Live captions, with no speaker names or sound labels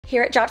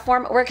Here at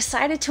Jotform, we're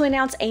excited to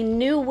announce a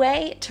new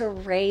way to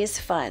raise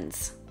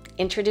funds.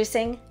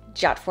 Introducing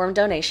Jotform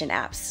donation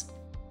apps.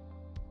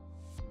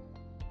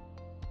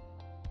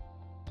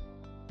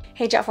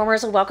 Hey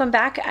Jotformers, welcome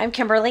back. I'm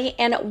Kimberly,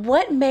 and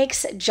what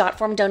makes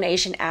Jotform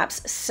donation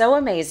apps so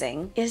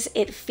amazing is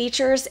it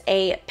features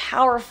a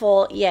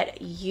powerful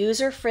yet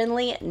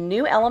user-friendly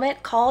new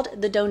element called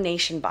the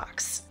donation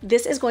box.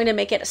 This is going to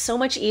make it so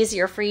much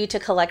easier for you to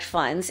collect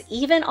funds,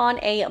 even on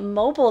a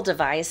mobile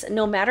device,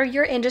 no matter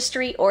your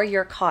industry or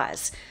your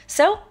cause.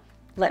 So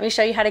let me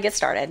show you how to get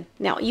started.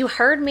 Now, you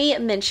heard me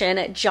mention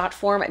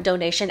Jotform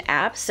donation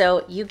app,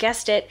 so you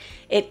guessed it,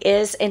 it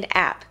is an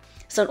app.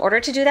 So in order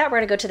to do that, we're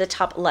gonna go to the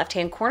top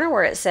left-hand corner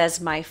where it says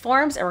My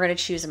Forms, and we're gonna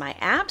choose My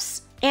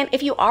Apps. And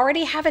if you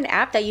already have an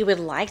app that you would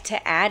like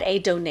to add a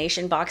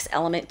donation box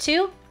element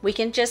to, we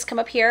can just come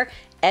up here,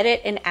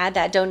 edit, and add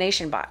that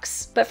donation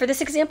box. But for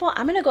this example,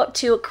 I'm gonna go up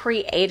to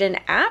Create an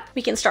App.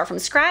 We can start from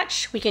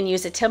scratch, we can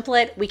use a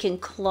template, we can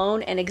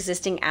clone an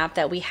existing app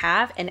that we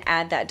have and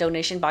add that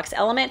donation box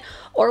element,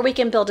 or we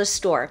can build a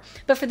store.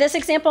 But for this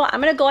example, I'm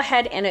gonna go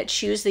ahead and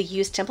choose the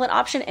Use Template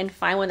option and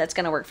find one that's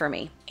gonna work for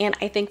me. And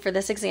I think for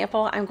this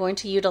example, I'm going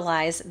to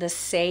utilize the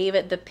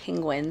Save the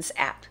Penguins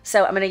app.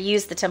 So I'm gonna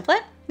use the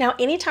template. Now,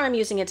 anytime I'm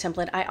using a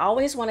template, I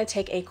always wanna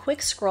take a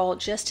quick scroll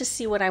just to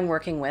see what I'm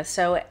working with.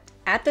 So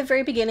at the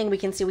very beginning, we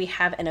can see we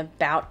have an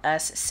About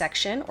Us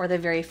section, or the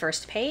very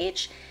first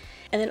page.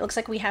 And then it looks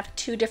like we have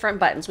two different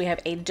buttons. We have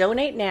a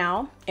Donate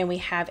Now and we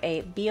have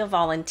a Be a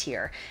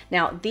Volunteer.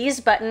 Now, these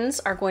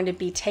buttons are going to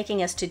be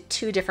taking us to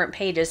two different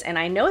pages. And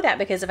I know that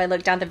because if I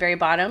look down at the very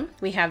bottom,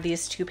 we have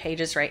these two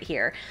pages right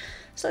here.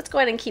 So let's go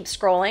ahead and keep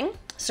scrolling.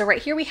 So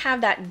right here we have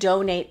that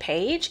Donate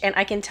page, and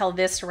I can tell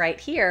this right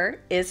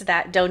here is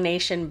that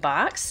donation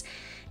box.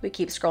 We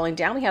keep scrolling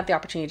down, we have the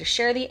opportunity to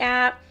share the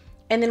app,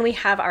 and then we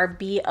have our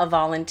Be a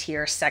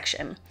Volunteer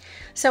section.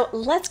 So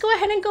let's go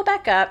ahead and go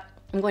back up.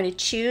 I'm going to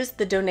choose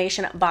the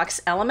donation box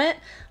element.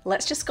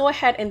 Let's just go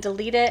ahead and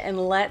delete it,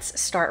 and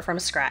let's start from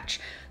scratch.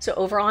 So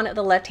over on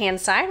the left-hand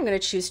side, I'm going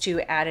to choose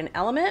to add an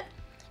element.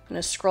 I'm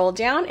going to scroll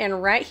down,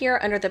 and right here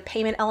under the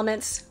payment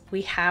elements,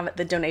 we have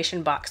the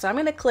donation box. So I'm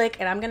going to click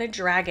and I'm going to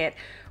drag it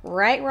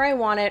right where I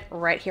want it,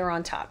 right here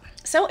on top.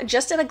 So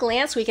just at a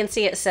glance, we can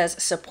see it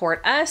says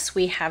Support Us.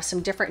 We have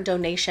some different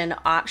donation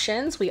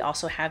options. We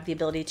also have the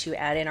ability to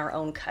add in our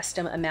own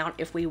custom amount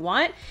if we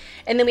want.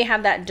 And then we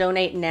have that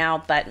Donate Now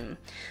button.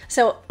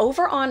 So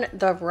over on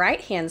the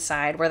right-hand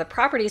side where the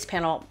Properties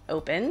panel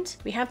opened,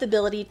 we have the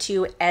ability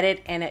to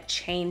edit and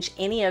change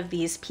any of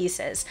these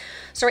pieces.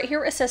 So right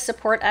here it says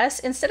Support Us.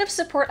 Instead of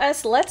Support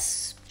Us,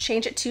 let's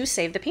change it to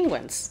Save the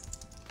Penguins.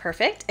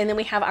 Perfect. And then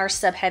we have our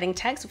subheading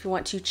text. If we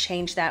want to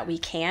change that, we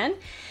can.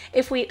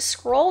 If we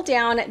scroll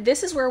down,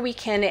 this is where we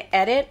can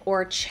edit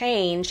or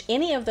change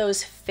any of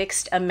those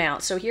fixed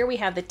amounts. So here we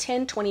have the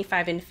 10,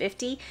 25, and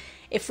 50.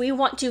 If we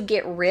want to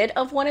get rid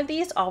of one of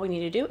these, all we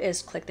need to do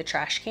is click the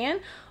trash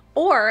can.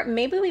 Or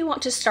maybe we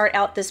want to start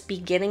out this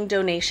beginning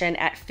donation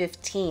at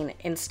 15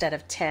 instead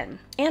of 10.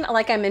 And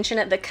like I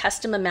mentioned, the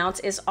custom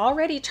amounts is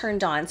already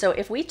turned on. So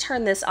if we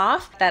turn this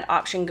off, that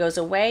option goes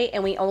away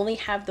and we only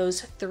have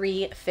those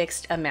 3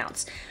 fixed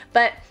amounts.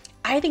 But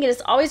I think it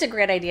is always a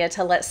great idea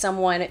to let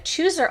someone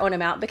choose their own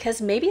amount,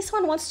 because maybe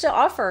someone wants to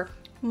offer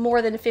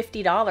more than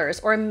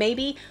 $50, or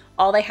maybe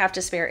all they have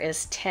to spare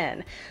is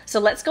 10. So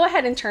let's go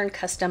ahead and turn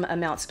custom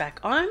amounts back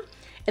on.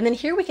 And then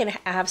here we can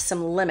have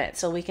some limits,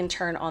 so we can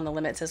turn on the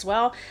limits as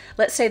well.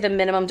 Let's say the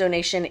minimum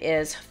donation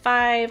is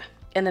 5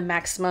 and the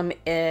maximum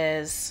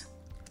is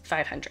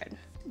 500.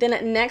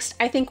 Then next,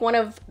 I think one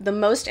of the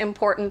most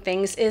important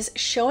things is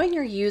showing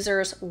your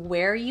users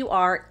where you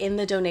are in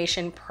the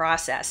donation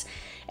process.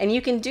 And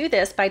you can do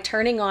this by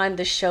turning on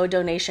the Show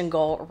Donation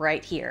Goal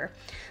right here.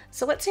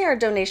 So let's say our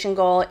donation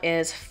goal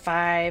is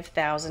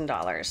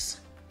 $5,000.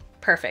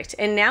 Perfect.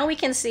 And now we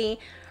can see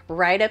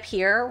right up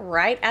here,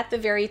 right at the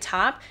very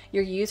top,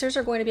 your users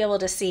are going to be able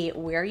to see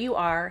where you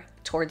are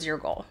towards your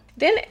goal.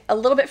 Then a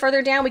little bit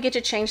further down, we get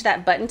to change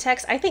that button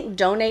text. I think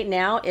Donate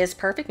Now is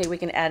perfect. Maybe we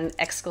can add an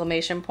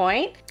exclamation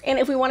point. And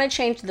if we want to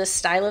change the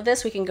style of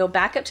this, we can go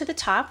back up to the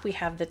top. We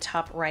have the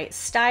top right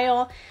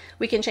style.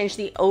 We can change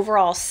the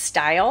overall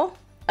style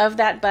of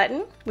that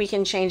button. We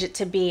can change it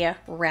to be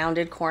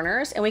rounded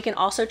corners, and we can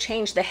also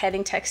change the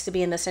heading text to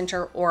be in the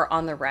center or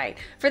on the right.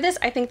 For this,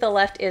 I think the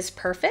left is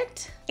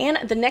perfect.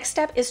 And the next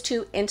step is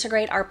to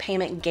integrate our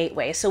payment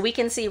gateway. So we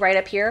can see right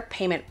up here,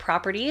 payment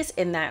properties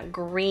in that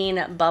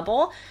green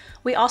bubble.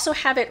 We also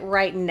have it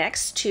right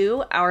next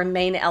to our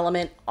main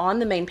element on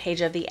the main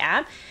page of the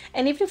app.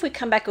 And even if we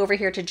come back over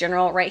here to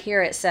general, right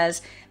here it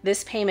says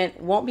this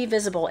payment won't be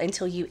visible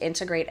until you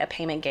integrate a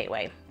payment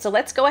gateway. So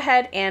let's go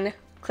ahead and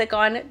click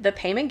on the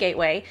payment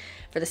gateway.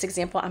 For this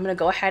example, I'm going to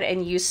go ahead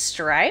and use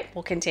Stripe.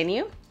 We'll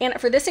continue. And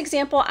for this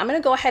example, I'm going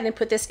to go ahead and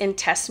put this in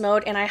test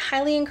mode. And I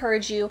highly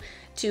encourage you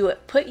to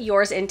put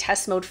yours in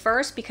test mode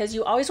first, because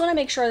you always want to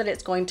make sure that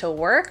it's going to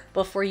work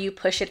before you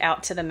push it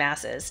out to the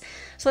masses.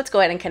 So let's go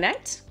ahead and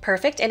connect.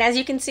 Perfect. And as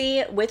you can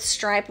see with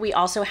Stripe, we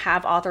also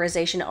have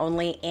authorization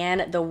only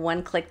and the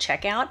one-click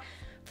checkout.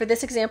 For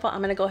this example,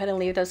 I'm gonna go ahead and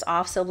leave those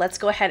off. So let's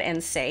go ahead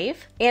and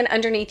save. And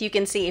underneath you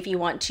can see if you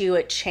want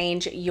to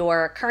change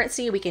your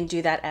currency, we can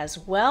do that as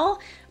well.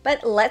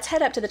 But let's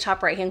head up to the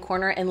top right-hand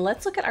corner and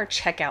let's look at our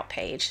checkout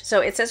page.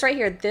 So it says right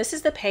here, this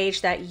is the page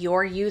that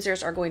your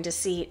users are going to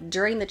see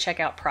during the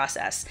checkout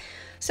process.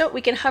 So we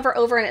can hover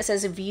over and it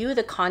says view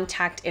the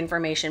contact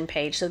information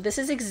page. So this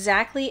is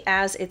exactly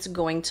as it's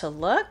going to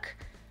look.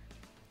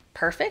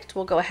 Perfect.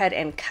 We'll go ahead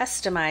and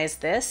customize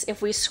this.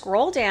 If we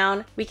scroll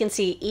down, we can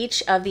see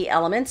each of the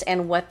elements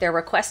and what they're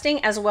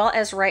requesting, as well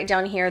as right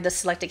down here, the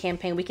select a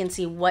campaign, we can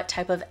see what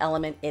type of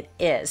element it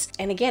is.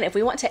 And again, if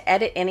we want to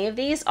edit any of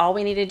these, all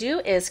we need to do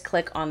is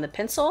click on the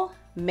pencil,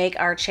 make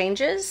our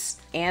changes,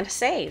 and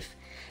save.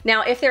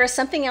 Now, if there is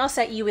something else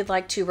that you would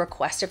like to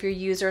request of your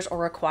users or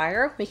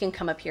require, we can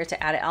come up here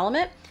to add an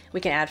element.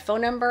 We can add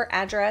phone number,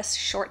 address,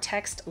 short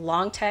text,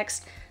 long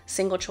text,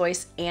 single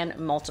choice, and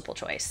multiple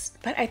choice.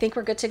 But I think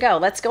we're good to go.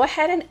 Let's go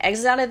ahead and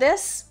exit out of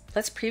this.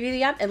 Let's preview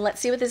the app and let's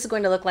see what this is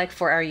going to look like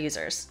for our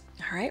users.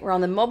 All right, we're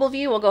on the mobile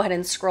view. We'll go ahead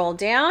and scroll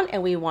down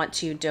and we want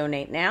to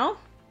donate now.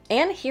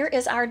 And here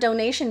is our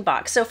donation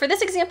box. So for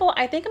this example,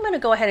 I think I'm gonna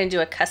go ahead and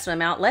do a custom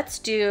amount. Let's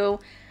do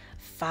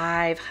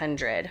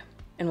 500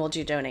 and we'll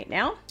do donate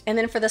now. And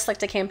then for the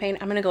select a campaign,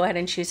 I'm gonna go ahead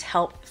and choose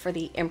help for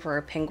the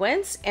Emperor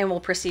Penguins and we'll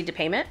proceed to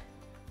payment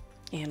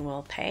and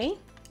we'll pay.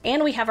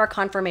 And we have our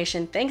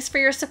confirmation. Thanks for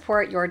your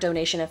support. Your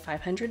donation of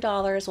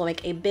 $500 will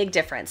make a big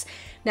difference.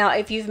 Now,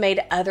 if you've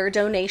made other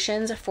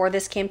donations for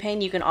this campaign,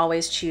 you can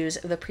always choose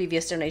the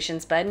previous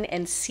donations button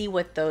and see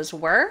what those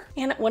were.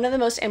 And one of the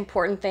most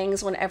important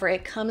things whenever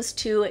it comes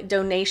to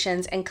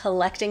donations and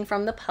collecting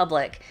from the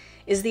public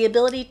is the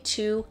ability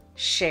to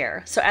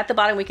share. So at the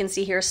bottom, we can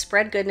see here,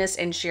 spread goodness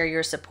and share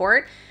your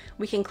support.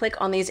 We can click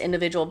on these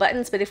individual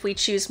buttons, but if we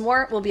choose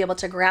more, we'll be able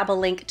to grab a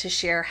link to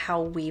share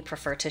how we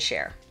prefer to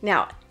share.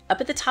 Now, up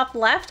at the top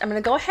left, I'm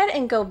gonna go ahead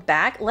and go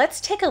back. Let's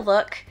take a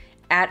look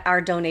at our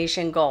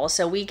donation goal.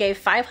 So we gave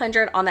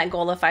 500 on that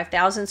goal of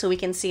 5,000, so we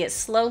can see it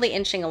slowly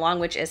inching along,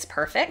 which is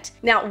perfect.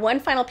 Now, one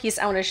final piece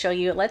I wanna show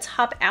you. Let's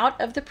hop out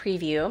of the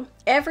preview.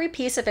 Every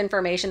piece of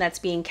information that's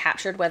being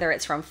captured, whether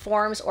it's from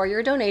forms or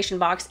your donation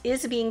box,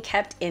 is being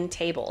kept in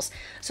tables.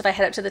 So if I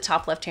head up to the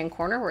top left-hand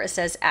corner where it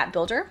says App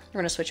Builder,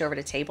 we're gonna switch over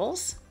to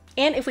Tables.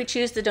 And if we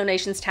choose the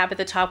Donations tab at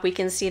the top, we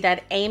can see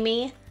that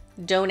Amy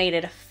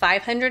donated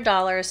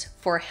 $500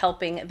 for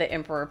helping the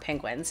Emperor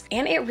Penguins.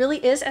 And it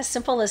really is as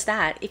simple as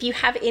that. If you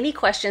have any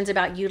questions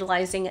about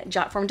utilizing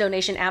Jotform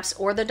donation apps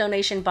or the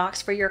donation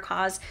box for your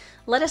cause,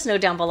 let us know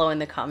down below in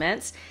the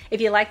comments.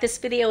 If you like this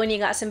video and you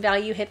got some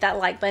value, hit that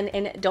like button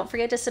and don't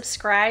forget to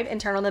subscribe and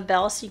turn on the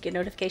bell so you get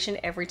notification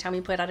every time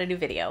we put out a new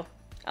video.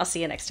 I'll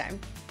see you next time.